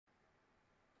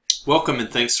Welcome and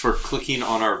thanks for clicking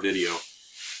on our video.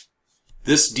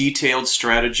 This detailed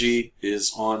strategy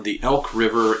is on the Elk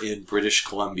River in British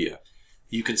Columbia.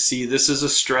 You can see this is a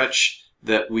stretch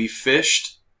that we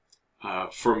fished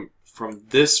from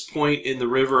this point in the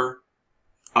river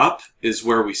up is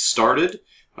where we started.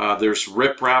 There's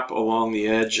riprap along the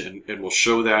edge, and we'll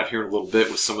show that here in a little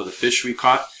bit with some of the fish we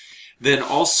caught. Then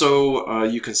also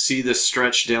you can see this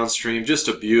stretch downstream, just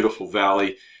a beautiful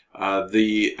valley.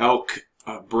 The elk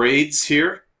braids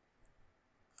here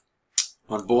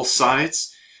on both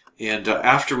sides, and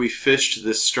after we fished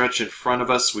this stretch in front of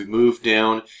us, we moved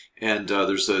down, and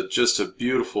there's just a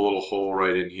beautiful little hole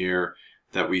right in here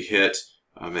that we hit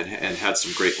and had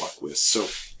some great luck with. So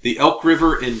the Elk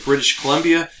River in British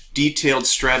Columbia, detailed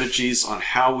strategies on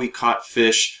how we caught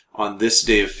fish on this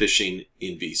day of fishing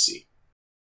in BC.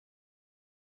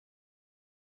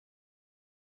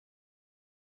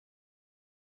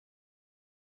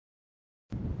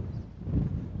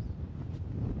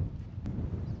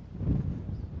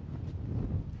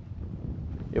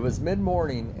 It was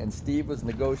mid-morning and Steve was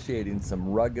negotiating some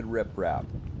rugged riprap.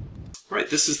 Right,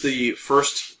 this is the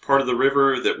first part of the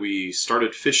river that we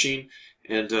started fishing,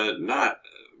 and not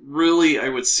really, I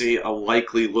would say, a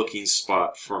likely looking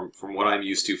spot from what I'm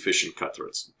used to fishing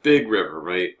cutthroats. Big river,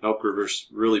 right? Elk River's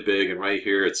really big, and right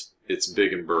here it's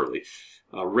big and burly.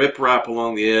 Riprap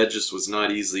along the edge just was not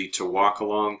easy to walk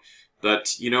along,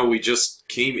 but you know, we just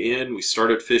came in, we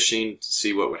started fishing to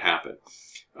see what would happen.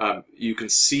 You can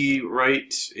see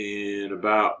right in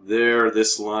about there,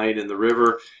 this line in the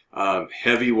river,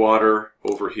 heavy water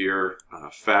over here,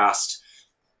 fast.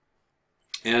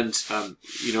 And,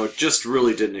 you know, just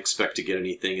really didn't expect to get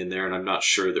anything in there, and I'm not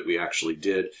sure that we actually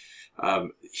did.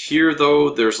 Here,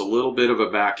 though, there's a little bit of a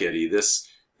back eddy.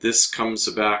 This comes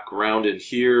back around in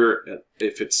here.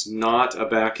 If it's not a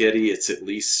back eddy, it's at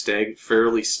least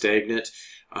fairly stagnant.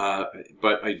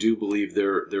 But I do believe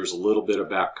there's a little bit of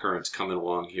back current coming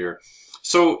along here.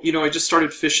 So, you know, I just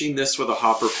started fishing this with a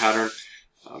hopper pattern.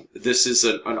 This is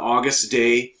an August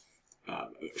day,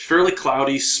 fairly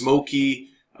cloudy, smoky,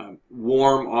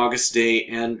 warm August day,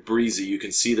 and breezy. You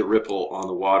can see the ripple on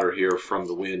the water here from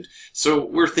the wind. So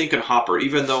we're thinking hopper,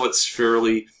 even though it's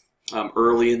fairly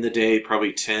early in the day,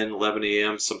 probably 10, 11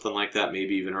 a.m., something like that,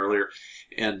 maybe even earlier.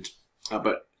 And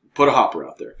but put a hopper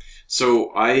out there.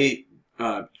 So I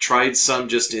tried some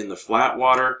just in the flat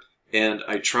water, and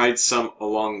I tried some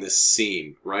along this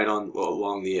seam, right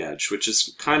along the edge, which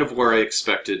is kind of where I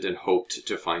expected and hoped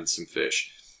to find some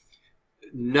fish.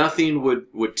 Nothing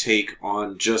would take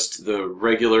on just the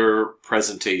regular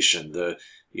presentation, the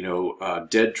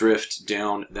dead drift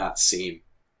down that seam.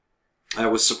 I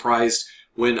was surprised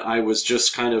when I was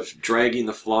just kind of dragging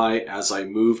the fly as I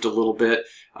moved a little bit,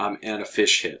 and a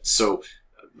fish hit. So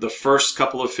the first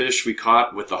couple of fish we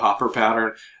caught with the hopper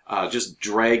pattern, just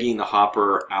dragging the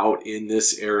hopper out in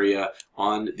this area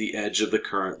on the edge of the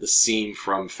current, the seam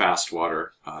from fast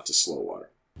water to slow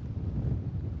water.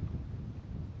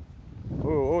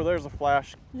 Oh, there's a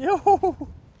flash. Yo!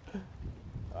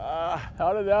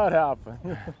 How did that happen?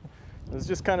 It was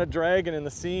just kind of dragging in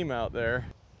the seam out there,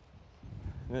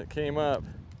 and it came up.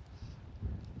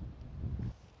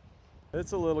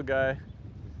 It's a little guy.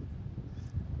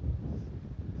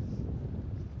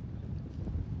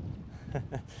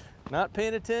 Not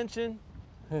paying attention.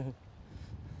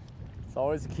 It's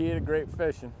always the key to great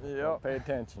fishing. Yep. Pay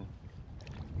attention.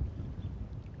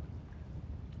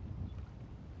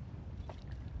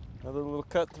 Another little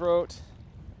cutthroat.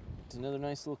 It's another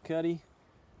nice little cutty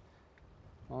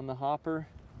on the hopper.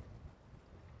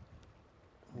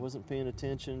 Wasn't paying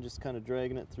attention, just kind of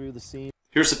dragging it through the seam.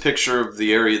 Here's a picture of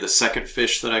the area, the second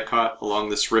fish that I caught along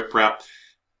this riprap.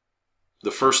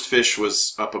 The first fish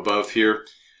was up above here.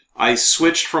 I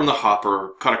switched from the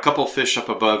hopper, caught a couple fish up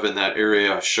above in that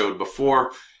area I showed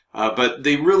before, but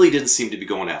they really didn't seem to be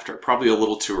going after it. Probably a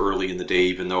little too early in the day,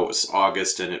 even though it was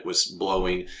August and it was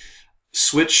blowing.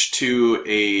 Switched to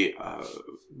a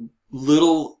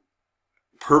little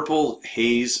purple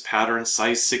haze pattern,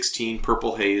 size 16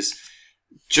 purple haze.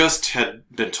 Just had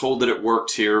been told that it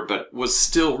worked here, but was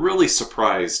still really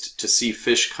surprised to see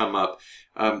fish come up.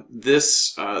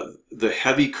 The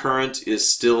heavy current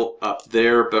is still up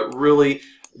there, but really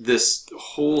this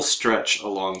whole stretch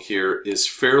along here is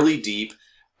fairly deep.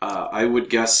 I would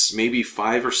guess maybe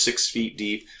 5 or 6 feet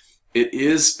deep. It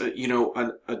is,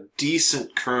 a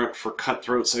decent current for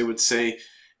cutthroats, I would say,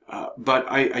 but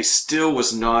I still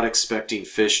was not expecting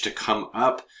fish to come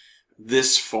up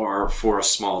this far for a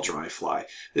small dry fly.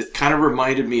 It kind of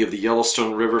reminded me of the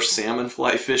Yellowstone River salmon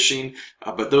fly fishing,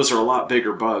 but those are a lot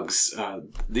bigger bugs.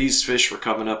 These fish were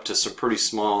coming up to some pretty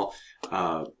small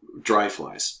dry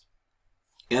flies.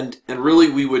 And really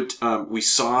we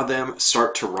saw them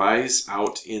start to rise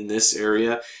out in this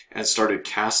area and started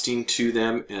casting to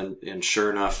them, and sure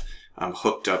enough,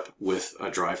 hooked up with a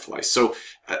dry fly. So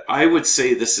I would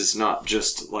say this is not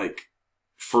just, like,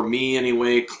 for me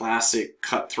anyway, classic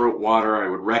cutthroat water. I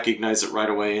would recognize it right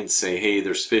away and say, hey,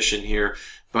 there's fish in here.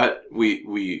 But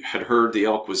we had heard the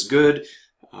elk was good.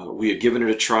 We had given it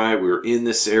a try. We were in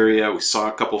this area. We saw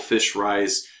a couple fish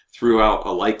rise, threw out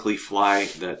a likely fly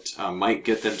that might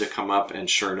get them to come up, and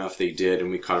sure enough they did, and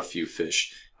we caught a few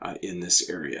fish in this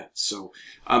area. So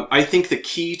I think the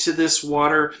key to this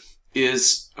water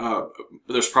is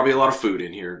there's probably a lot of food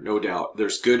in here, no doubt.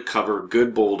 There's good cover,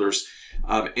 good boulders,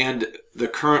 and the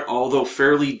current, although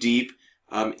fairly deep,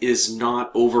 is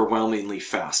not overwhelmingly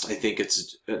fast. I think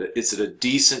it's at a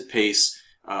decent pace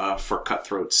for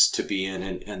cutthroats to be in,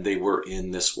 and they were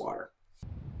in this water.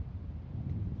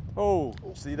 Oh,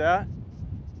 see that?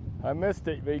 I missed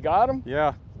it, but you got him?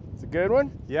 Yeah. It's a good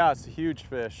one? Yeah, it's a huge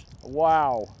fish.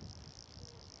 Wow.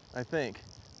 I think.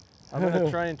 I'm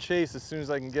gonna try and chase as soon as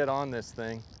I can get on this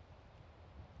thing.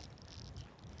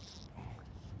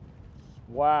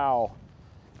 Wow.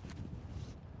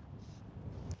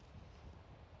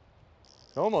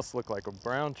 It almost looked like a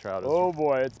brown trout. Oh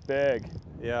boy, it's big.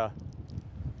 Yeah.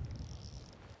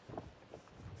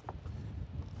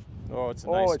 Oh, it's a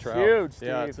nice it's trout. huge, Steve.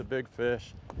 Yeah, it's a big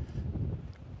fish.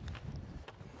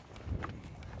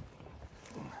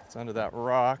 It's under that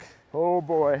rock. Oh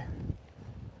boy.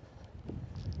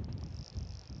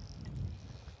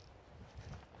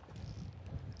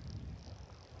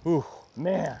 Ooh,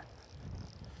 Man.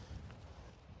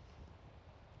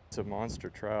 it's a monster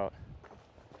trout.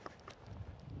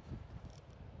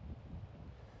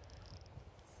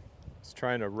 It's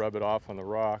trying to rub it off on the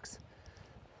rocks.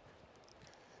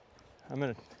 I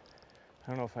don't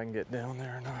know if I can get down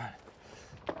there or not.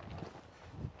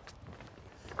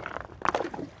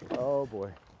 Oh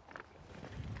boy.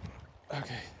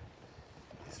 Okay,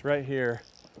 it's right here.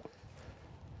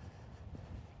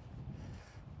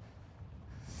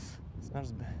 It's not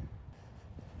as bad.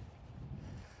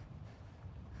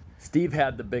 Steve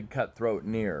had the big cutthroat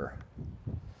near.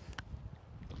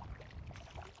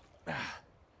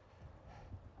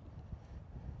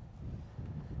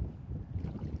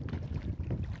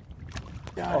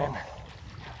 Got him.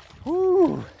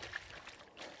 Woo!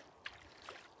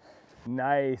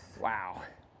 Nice. Wow.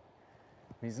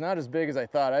 He's not as big as I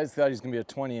thought. I just thought he was gonna be a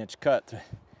 20-inch cut.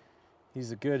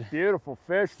 He's a good Beautiful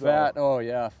fish though. fat, oh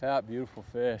yeah, fat, beautiful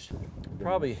fish.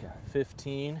 Probably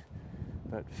 15,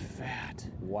 but fat.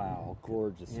 Wow,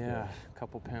 gorgeous Yeah, fish. a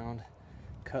couple pound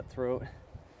cutthroat.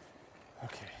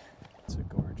 Okay, it's a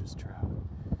gorgeous trout.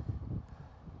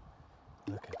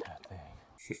 Look at that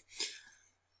thing.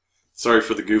 Sorry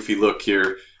for the goofy look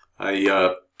here.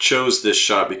 I chose this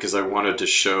shot because I wanted to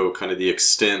show kind of the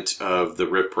extent of the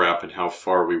riprap and how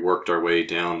far we worked our way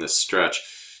down this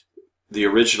stretch. The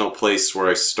original place where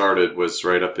I started was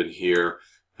right up in here.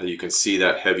 You can see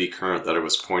that heavy current that I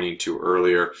was pointing to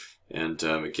earlier. And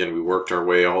again, we worked our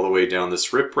way all the way down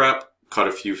this riprap, caught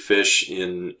a few fish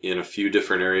in a few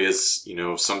different areas, you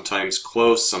know, sometimes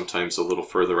close, sometimes a little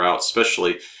further out,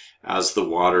 especially as the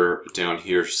water down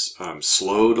here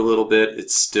slowed a little bit.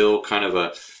 It's still kind of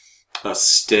a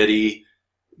steady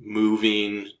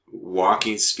moving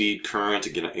walking speed current,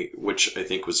 again, which I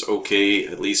think was okay,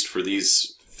 at least for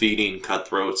these feeding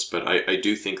cutthroats, but I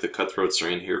do think the cutthroats are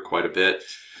in here quite a bit.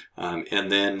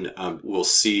 And then we'll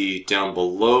see down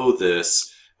below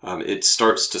this, it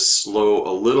starts to slow a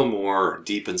little more,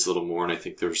 deepens a little more, and I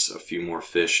think there's a few more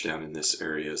fish down in this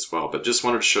area as well. But just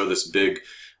wanted to show this big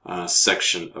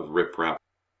section of riprap.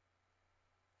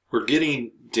 We're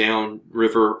getting down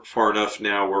river far enough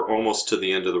now. We're almost to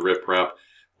the end of the riprap.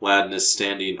 Ladin is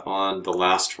standing on the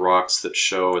last rocks that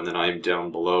show, and then I'm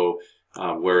down below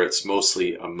where it's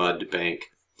mostly a mud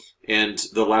bank. And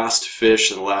the last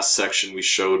fish in the last section we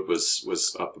showed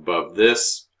was up above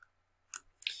this.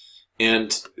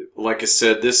 And like I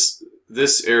said,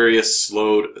 this area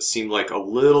slowed, seemed like a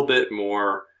little bit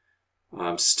more.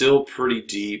 Still pretty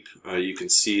deep. You can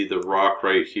see the rock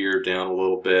right here down a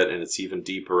little bit, and it's even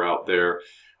deeper out there.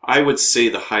 I would say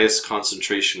the highest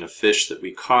concentration of fish that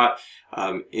we caught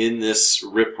in this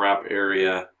riprap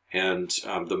area, and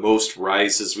the most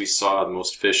rises we saw, the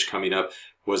most fish coming up,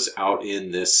 was out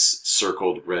in this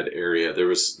circled red area. There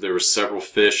were several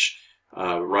fish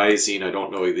rising. I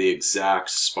don't know the exact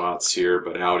spots here,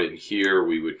 but out in here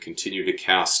we would continue to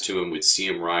cast to them. We'd see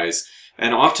them rise.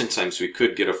 And oftentimes we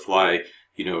could get a fly,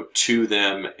 you know, to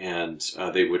them, and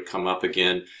they would come up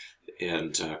again.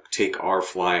 and take our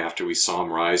fly after we saw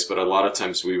them rise. But a lot of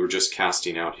times we were just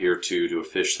casting out here too to a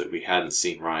fish that we hadn't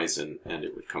seen rise, and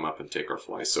it would come up and take our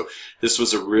fly. So this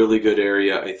was a really good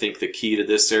area. I think the key to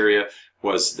this area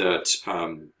was that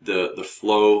the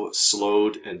flow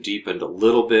slowed and deepened a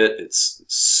little bit. It's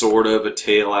sort of a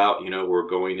tail out. You know, we're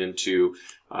going into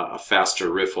a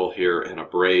faster riffle here and a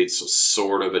braid, so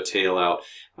sort of a tail out.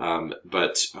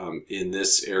 But in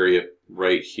this area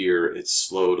right here, it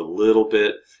slowed a little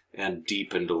bit and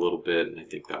deepened a little bit, and I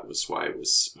think that was why it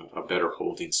was a better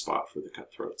holding spot for the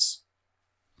cutthroats.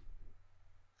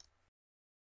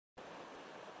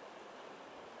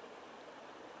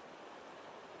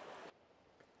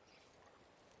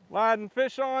 Laden,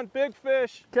 fish on, big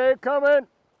fish. Okay, coming.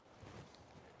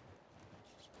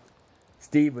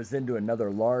 Steve was into another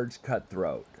large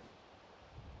cutthroat.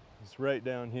 He's right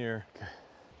down here.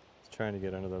 He's trying to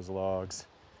get under those logs.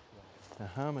 Now,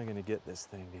 how am I going to get this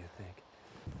thing, do you think?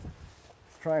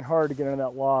 He's trying hard to get under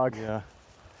that log. Yeah.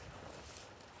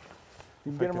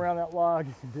 You can get him around that log,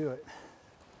 you can do it.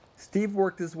 Steve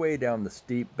worked his way down the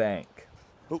steep bank.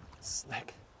 Oh,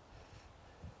 slick.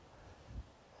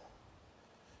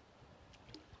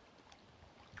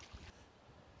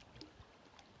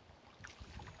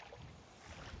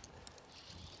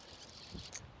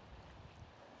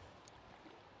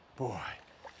 Boy,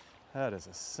 that is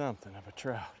something of a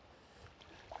trout.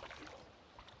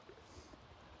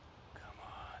 Come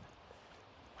on.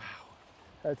 Wow.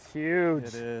 That's huge.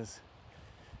 It is.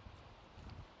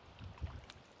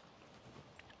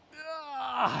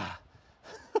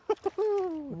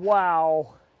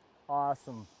 Wow.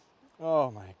 Awesome.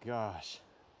 Oh my gosh.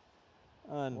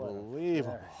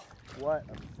 Unbelievable. What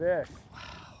a fish. Wow.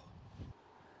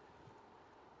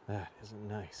 That is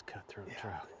a nice cutthroat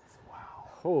trout. Wow.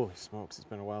 Holy smokes, it's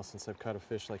been a while since I've caught a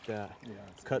fish like that. Yeah,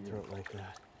 it's Cutthroat like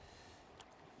that.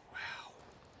 Wow.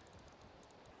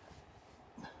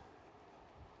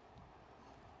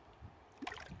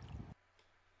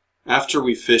 After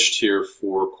we fished here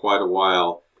for quite a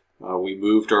while, we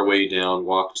moved our way down,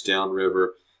 walked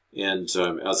downriver, and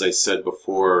as I said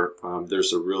before,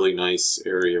 there's a really nice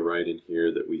area right in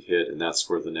here that we hit, and that's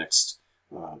where the next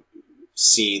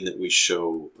scene that we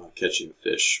show catching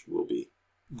fish will be.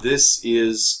 This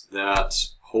is that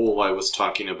hole I was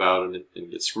talking about, and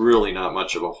it's really not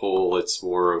much of a hole. It's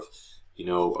more of, you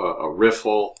know, a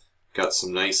riffle. Got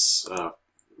some nice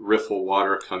riffle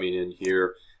water coming in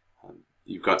here.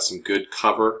 You've got some good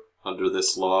cover under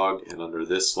this log and under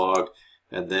this log,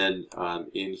 and then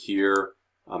in here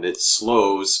it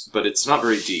slows, but it's not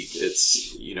very deep.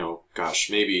 It's, you know, gosh,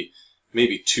 maybe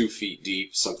 2 feet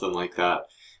deep, something like that.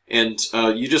 And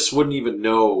you just wouldn't even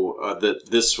know that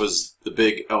this was the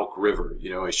big Elk River. You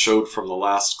know, I showed from the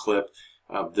last clip,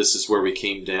 this is where we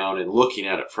came down, and looking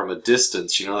at it from a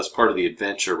distance, you know, that's part of the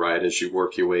adventure, right, as you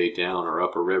work your way down or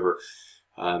up a river,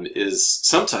 is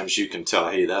sometimes you can tell,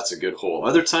 hey, that's a good hole.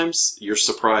 Other times you're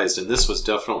surprised, and this was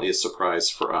definitely a surprise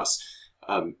for us.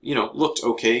 You know, looked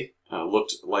okay,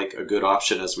 looked like a good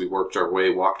option as we walked our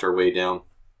way down,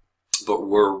 but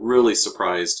we're really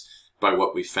surprised by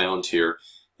what we found here.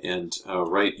 And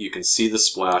right, you can see the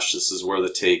splash. This is where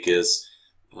the take is.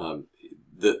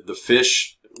 The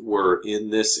fish were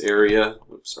in this area.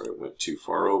 Oops, sorry, I went too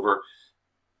far over.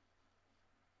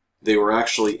 They were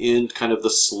actually in kind of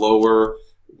the slower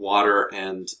water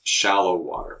and shallow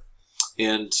water.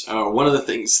 And one of the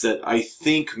things that I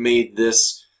think made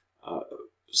this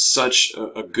such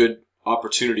a good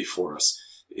opportunity for us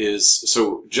is,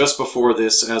 so just before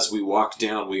this, as we walked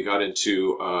down, we got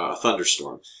into a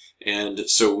thunderstorm. And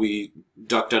so we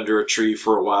ducked under a tree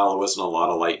for a while. There wasn't a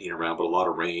lot of lightning around, but a lot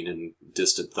of rain and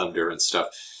distant thunder and stuff.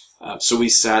 So we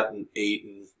sat and ate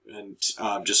and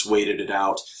just waited it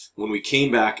out. When we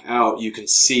came back out, you can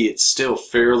see it's still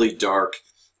fairly dark,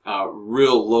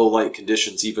 real low light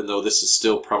conditions, even though this is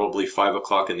still probably 5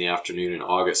 o'clock in the afternoon in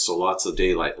August, so lots of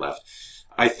daylight left.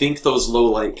 I think those low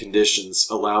light conditions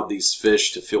allowed these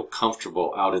fish to feel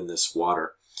comfortable out in this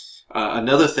water.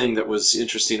 Another thing that was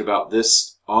interesting about this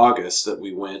August that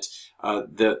we went,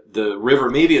 the river,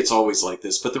 maybe it's always like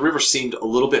this, but the river seemed a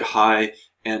little bit high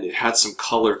and it had some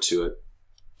color to it.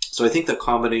 So I think the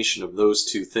combination of those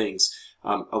two things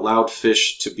allowed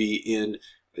fish to be in,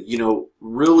 you know,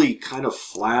 really kind of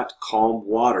flat, calm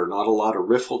water, not a lot of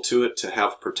riffle to it to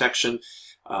have protection,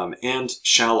 and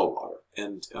shallow water.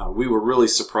 And we were really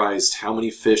surprised how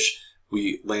many fish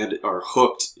we landed or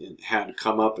hooked and had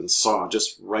come up and saw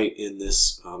just right in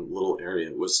this little area.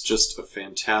 It was just a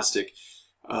fantastic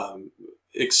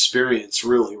experience,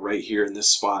 really, right here in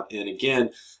this spot. And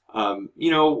again,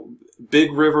 You know,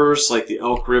 big rivers like the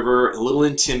Elk River, a little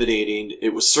intimidating.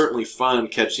 It was certainly fun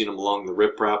catching them along the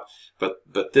riprap,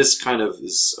 but this kind of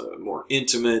is more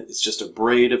intimate. It's just a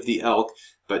braid of the elk,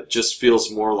 but just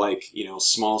feels more like, you know,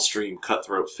 small stream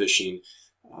cutthroat fishing.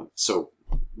 So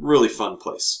really fun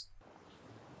place.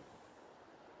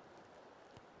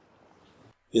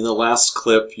 In the last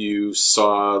clip you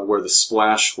saw where the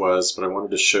splash was, but I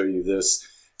wanted to show you this.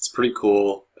 It's pretty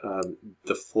cool.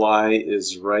 The fly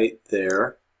is right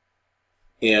there,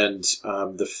 and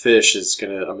the fish is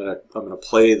gonna. I'm gonna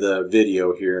play the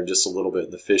video here in just a little bit.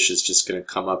 And the fish is just gonna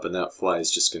come up, and that fly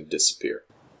is just gonna disappear.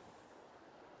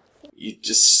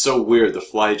 Just so weird. The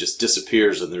fly just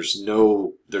disappears, and there's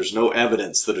no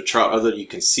evidence that a trout, other than you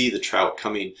can see the trout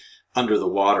coming under the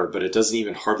water, but it doesn't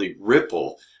even hardly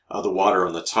ripple the water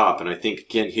on the top. And I think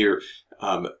again here,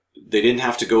 they didn't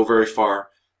have to go very far.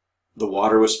 The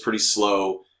water was pretty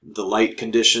slow. The light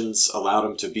conditions allowed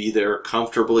them to be there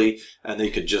comfortably, and they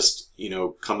could just, you know,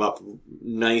 come up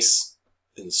nice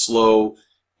and slow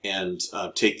and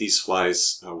take these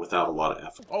flies without a lot of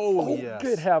effort. Oh, yes.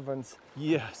 Good heavens.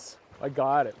 Yes. I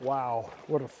got it. Wow.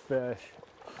 What a fish.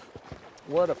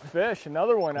 What a fish.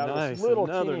 Another one out of this little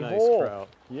another teeny nice hole. trout.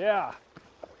 Yeah.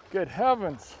 Good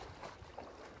heavens.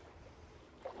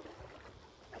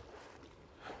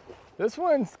 This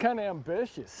one's kind of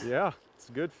ambitious. Yeah, it's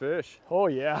a good fish. Oh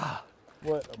yeah.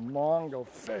 What a mongo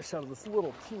fish out of this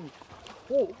little teeny.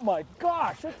 Oh my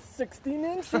gosh, that's 16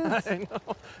 inches. I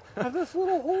know. Out of this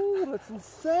little hole. That's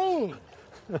insane.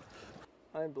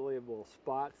 Unbelievable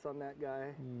spots on that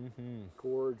guy. Mm-hmm.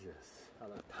 Gorgeous.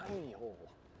 Out of a tiny hole.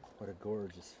 What a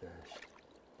gorgeous fish.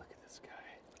 Look at this guy.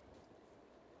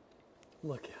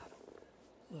 Look at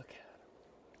him. Look at him.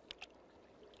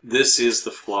 This is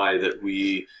the fly that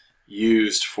we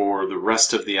used for the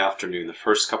rest of the afternoon. The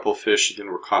first couple of fish again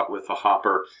were caught with a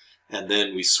hopper, and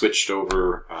then we switched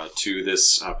over to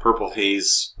this purple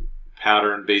haze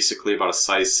pattern, basically about a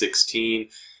size 16,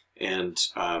 and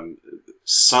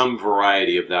some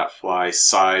variety of that fly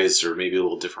size, or maybe a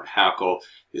little different hackle,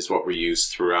 is what we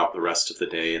used throughout the rest of the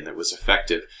day, and that was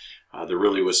effective. There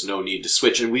really was no need to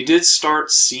switch, and we did start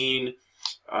seeing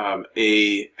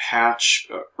a hatch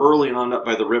early on up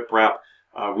by the riprap.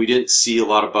 We didn't see a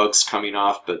lot of bugs coming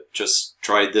off, but just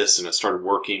tried this and it started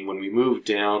working. When we moved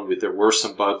down, there were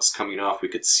some bugs coming off. We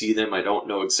could see them. I don't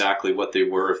know exactly what they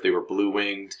were, if they were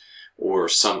blue-winged or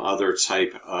some other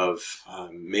type of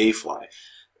mayfly.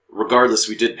 Regardless,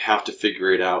 we didn't have to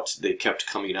figure it out. They kept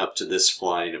coming up to this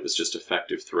fly, and it was just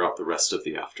effective throughout the rest of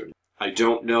the afternoon. I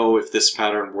don't know if this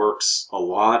pattern works a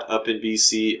lot up in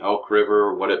BC, Elk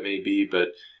River, what it may be, but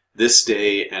this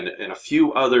day and a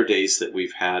few other days that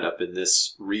we've had up in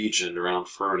this region around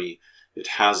Fernie, it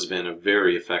has been a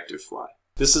very effective fly.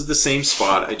 This is the same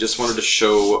spot. I just wanted to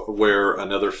show where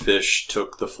another fish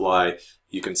took the fly.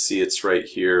 You can see it's right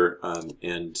here,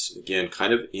 and again,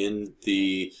 kind of in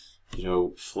the, you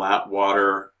know, flat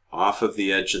water off of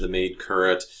the edge of the main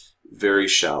current, very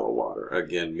shallow water.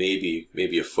 Again, maybe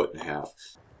a foot and a half.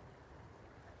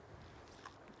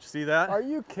 See that? Are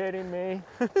you kidding me?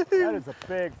 That is a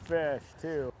big fish,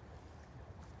 too.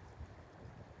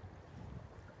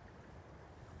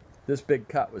 This big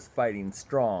cut was fighting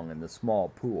strong in the small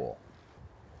pool.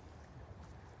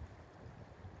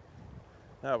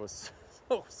 That was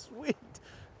so sweet.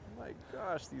 Oh my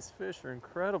gosh, these fish are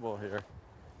incredible here.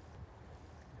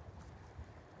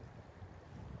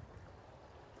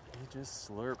 He just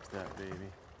slurped that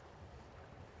baby.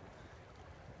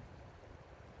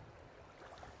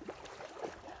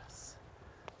 Yes.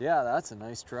 Yeah, that's a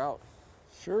nice trout.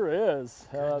 Sure is.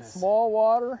 Goodness. Small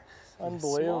water, Small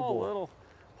unbelievable. little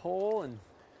hole, and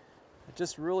I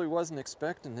just really wasn't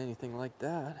expecting anything like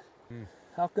that.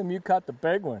 How come you caught the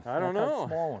big one? I don't know. The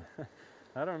small one.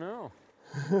 I don't know.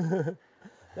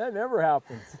 That never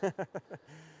happens. That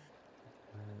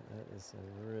is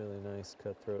a really nice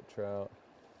cutthroat trout.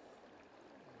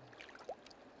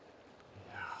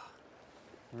 Yeah,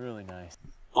 really nice.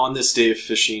 On this day of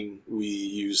fishing, we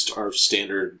used our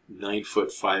standard 9-foot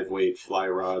 5-weight fly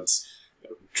rods,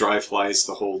 dry flies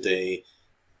the whole day.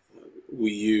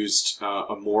 We used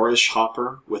a Moorish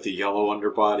hopper with a yellow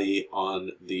underbody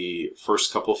on the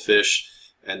first couple fish,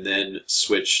 and then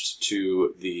switched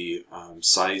to the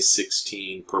size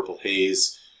 16 purple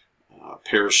haze,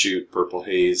 parachute purple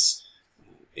haze,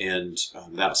 and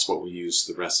that's what we used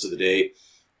the rest of the day.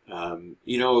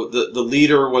 You know, the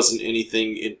leader wasn't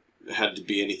anything, it had to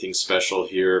be anything special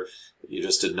here. You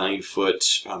just a 9-foot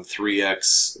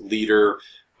 3X leader.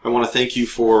 I want to thank you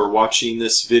for watching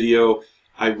this video.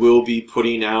 I will be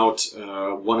putting out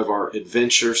one of our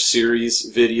adventure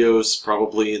series videos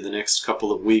probably in the next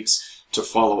couple of weeks, to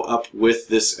follow up with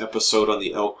this episode on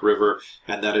the Elk River.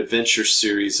 And that adventure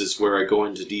series is where I go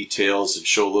into details and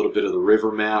show a little bit of the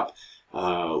river map,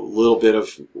 a little bit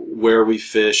of where we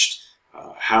fished,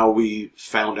 how we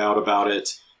found out about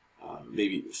it,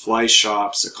 maybe fly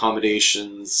shops,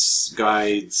 accommodations,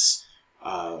 guides,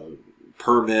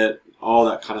 permit, all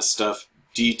that kind of stuff,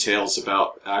 details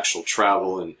about actual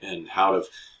travel and how to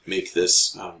make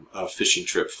this a fishing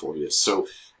trip for you. So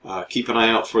keep an eye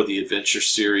out for the adventure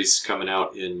series coming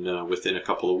out in within a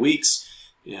couple of weeks.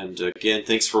 And again,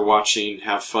 thanks for watching.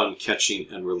 Have fun catching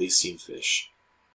and releasing fish.